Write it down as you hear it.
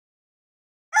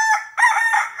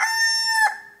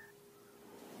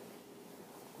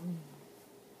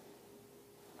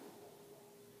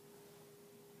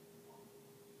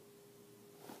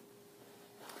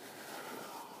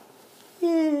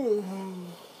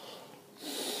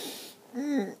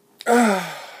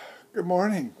Good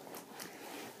morning.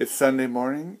 It's Sunday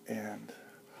morning and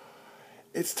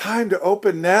it's time to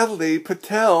open Natalee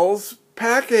Patel's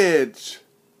package.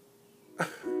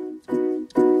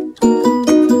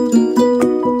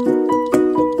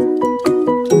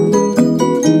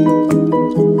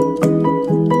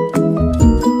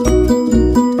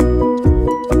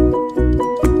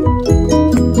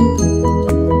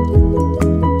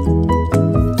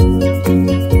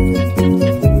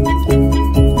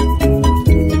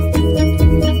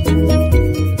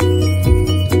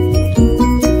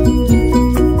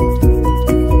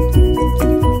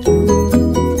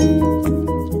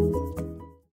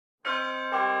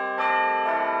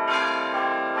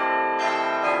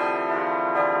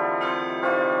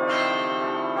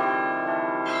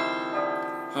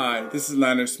 Hi, this is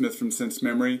Lionel Smith from Sense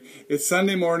Memory. It's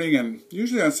Sunday morning, and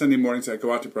usually on Sunday mornings I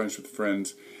go out to brunch with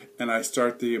friends, and I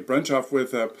start the brunch off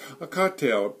with a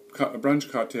cocktail, a brunch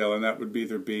cocktail, and that would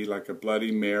either be like a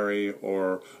Bloody Mary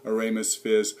or a Ramus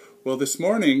Fizz. Well, this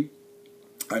morning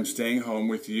I'm staying home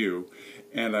with you,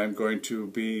 and I'm going to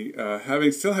be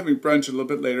still having brunch a little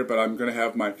bit later, but I'm going to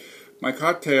have my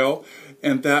cocktail,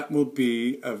 and that will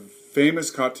be a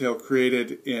famous cocktail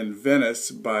created in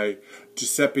Venice by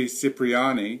Giuseppe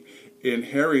Cipriani in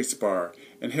Harry's Bar.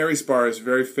 And Harry's Bar is a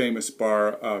very famous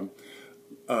bar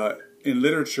in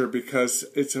literature because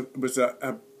it was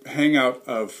a hangout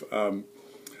of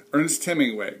Ernest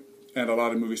Hemingway, and a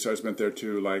lot of movie stars went there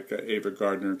too, like Ava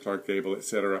Gardner, Clark Gable,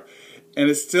 etc. And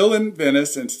it's still in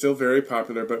Venice and still very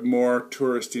popular, but more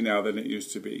touristy now than it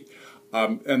used to be.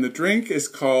 And the drink is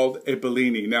called a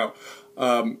Bellini. Now,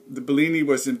 the Bellini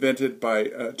was invented by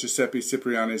Giuseppe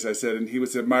Cipriani, as I said, and he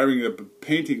was admiring a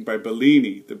painting by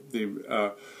Bellini,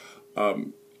 the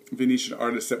Venetian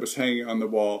artist that was hanging on the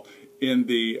wall in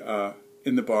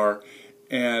the bar,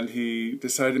 and he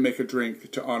decided to make a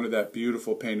drink to honor that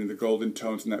beautiful painting, the golden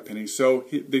tones in that painting. So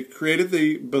they created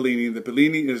the Bellini. The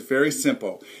Bellini is very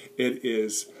simple. It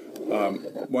is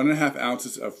 1.5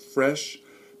 ounces of fresh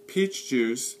peach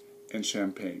juice and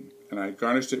champagne, and I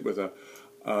garnished it with a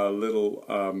little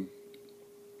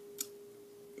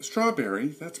strawberry.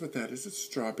 That's what that is. It's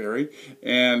strawberry,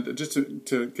 and just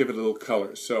to give it a little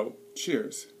color. So,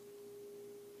 cheers.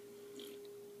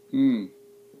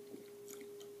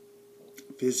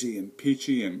 Fizzy and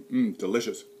peachy and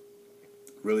delicious.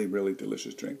 Really, really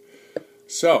delicious drink.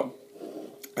 So,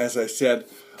 as I said,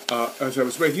 as I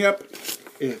was waking up,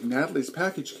 Natalee's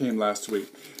package came last week.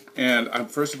 And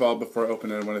first of all, before I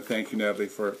open it, I want to thank you, Natalee,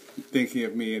 for thinking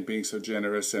of me and being so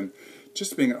generous and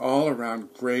just being an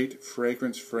all-around great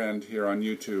fragrance friend here on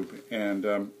YouTube. And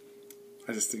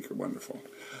I just think you're wonderful.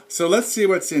 So let's see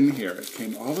what's in here. It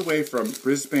came all the way from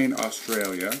Brisbane,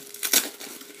 Australia.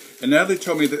 And Natalee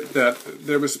told me that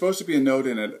there was supposed to be a note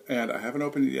in it, and I haven't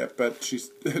opened it yet, but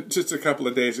she's just a couple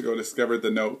of days ago discovered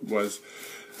the note was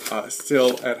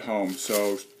still at home,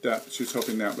 so she was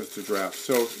hoping that was the draft.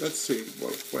 So let's see,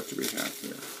 what do we have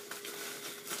here?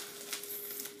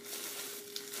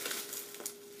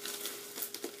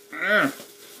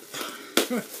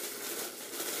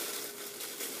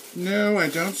 No, I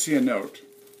don't see a note.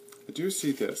 I do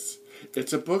see this.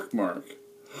 It's a bookmark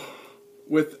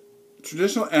with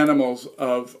traditional animals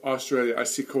of Australia. I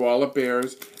see koala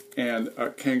bears and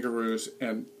kangaroos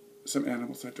and some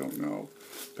animals I don't know.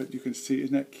 But you can see,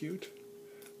 isn't that cute?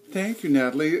 Thank you,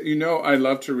 Natalee. You know I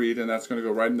love to read, and that's going to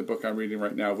go right in the book I'm reading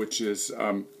right now, which is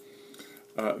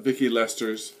Vicki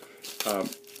Lester's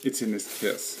It's in This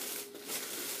Kiss.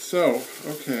 So,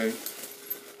 okay,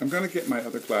 I'm going to get my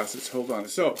other glasses. Hold on.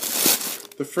 So,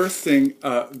 the first thing,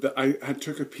 I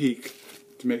took a peek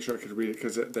to make sure I could read it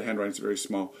because the handwriting's very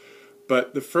small.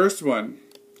 But the first one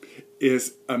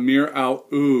is Amir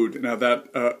Al-Oud. Now that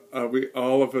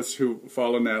all of us who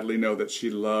follow Natalee know that she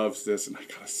loves this, and I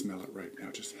gotta smell it right now.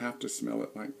 Just have to smell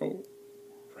it, like, oh,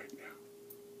 right now.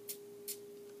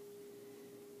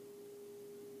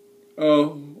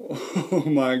 Oh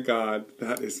my God,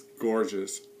 that is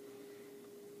gorgeous.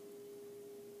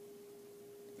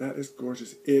 That is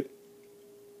gorgeous.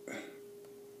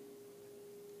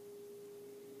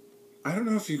 I don't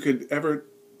know if you could ever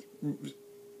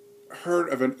heard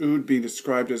of an oud being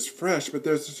described as fresh, but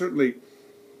there's certainly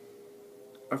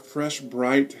a fresh,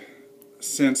 bright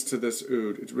sense to this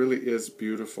oud. It really is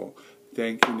beautiful.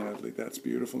 Thank you, Natalee. That's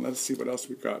beautiful. Let's see what else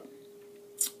we've got.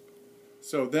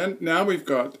 So now we've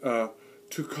got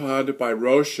Toucade by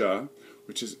Rocha,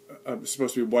 which is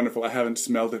supposed to be wonderful. I haven't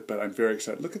smelled it, but I'm very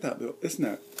excited. Look at that little, look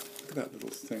at that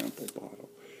little sample bottle.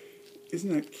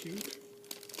 Isn't that cute?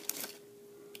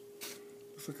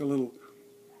 Looks like a little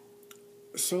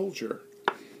soldier.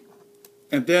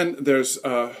 And then there's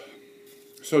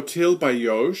Sotil by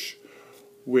Yosh,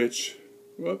 which,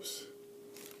 whoops,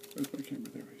 where's my camera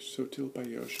there? Sotil by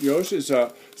Yosh. Yosh is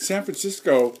a San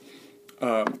Francisco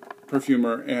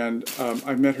perfumer, and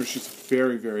I've met her. She's a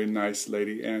very, very nice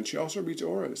lady, and she also reads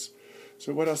auras.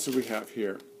 So what else do we have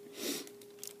here?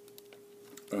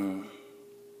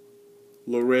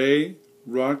 Lorraine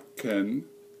Rodkin,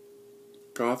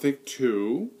 Gothic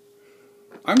 2.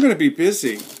 I'm going to be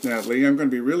busy, Natalie. I'm going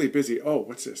to be really busy. Oh,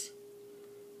 what's this?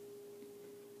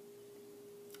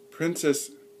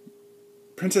 Princess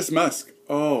Musk.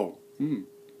 Oh,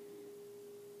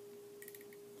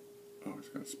 Oh, it's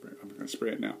going to spray. I'm going to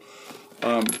spray it now.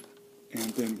 And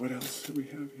then what else do we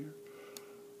have here?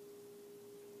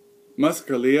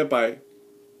 Muscalia by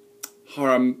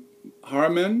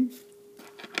Harman.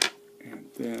 And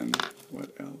then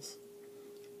what else?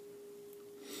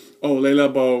 Oh, Le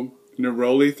Labo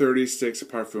Neroli 36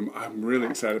 Parfum. I'm really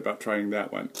excited about trying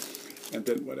that one. And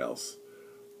then what else?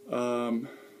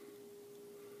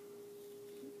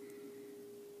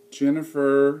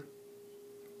 Jennifer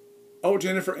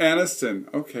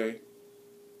Aniston. Okay.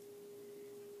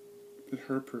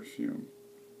 Her perfume.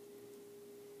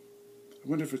 I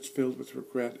wonder if it's filled with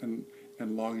regret and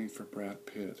longing for Brad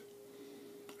Pitt.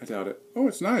 I doubt it. Oh,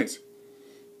 it's nice.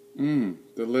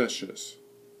 Delicious.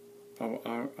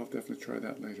 I'll definitely try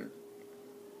that later.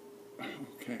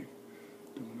 Okay.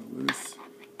 Don't want to lose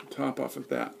the top off of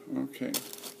that. Okay.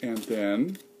 And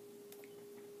then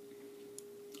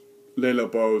Le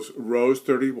Labo's Rose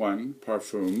 31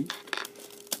 Parfum.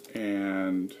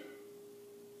 And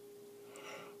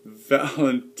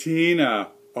Valentina.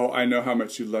 Oh, I know how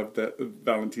much you love that,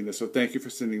 Valentina, so thank you for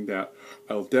sending that.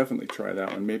 I'll definitely try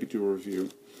that one, maybe do a review.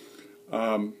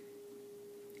 And,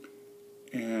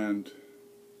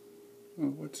 oh,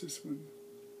 what's this one?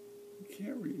 I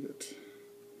can't read it.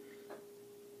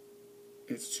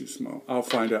 It's too small. I'll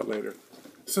find out later.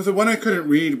 So the one I couldn't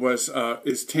read was,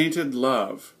 is Tainted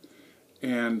Love.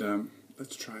 And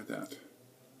let's try that.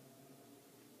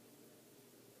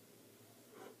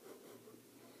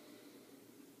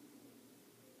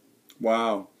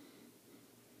 Wow.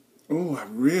 Oh, I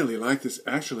really like this.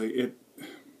 Actually,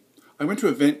 I went to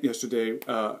an event yesterday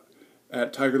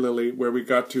at Tiger Lily where we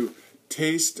got to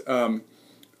taste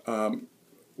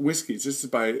whiskeys. This is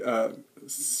by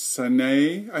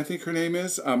Sanae, I think her name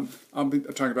is. I'll be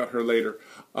talking about her later.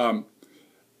 And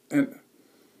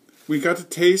we got to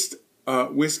taste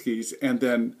whiskeys and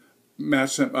then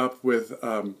match them up with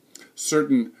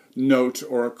certain notes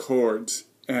or chords,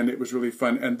 and it was really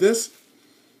fun. And this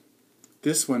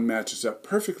one matches up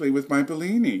perfectly with my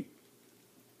Bellini.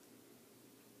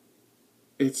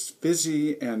 It's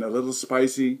fizzy and a little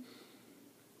spicy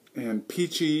and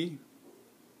peachy.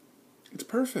 It's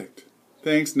perfect.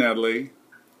 Thanks, Natalie.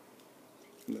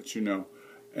 I'll let you know.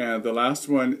 And the last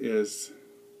one is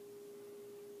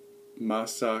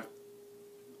Masakom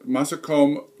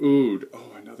Oud.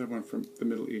 Oh, another one from the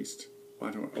Middle East. Well,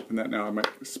 I don't want to open that now. I might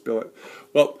spill it.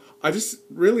 Well, I just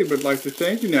really would like to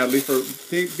thank you, Natalie, for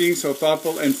being so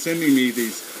thoughtful and sending me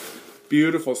these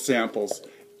beautiful samples.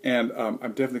 And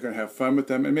I'm definitely going to have fun with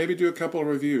them and maybe do a couple of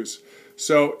reviews.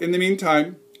 So, in the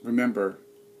meantime, remember,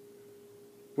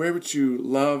 wear what you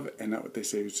love and not what they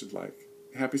say you should like.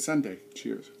 Happy Sunday.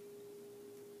 Cheers.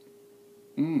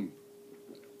 Some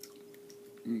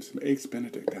Eggs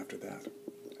Benedict after that.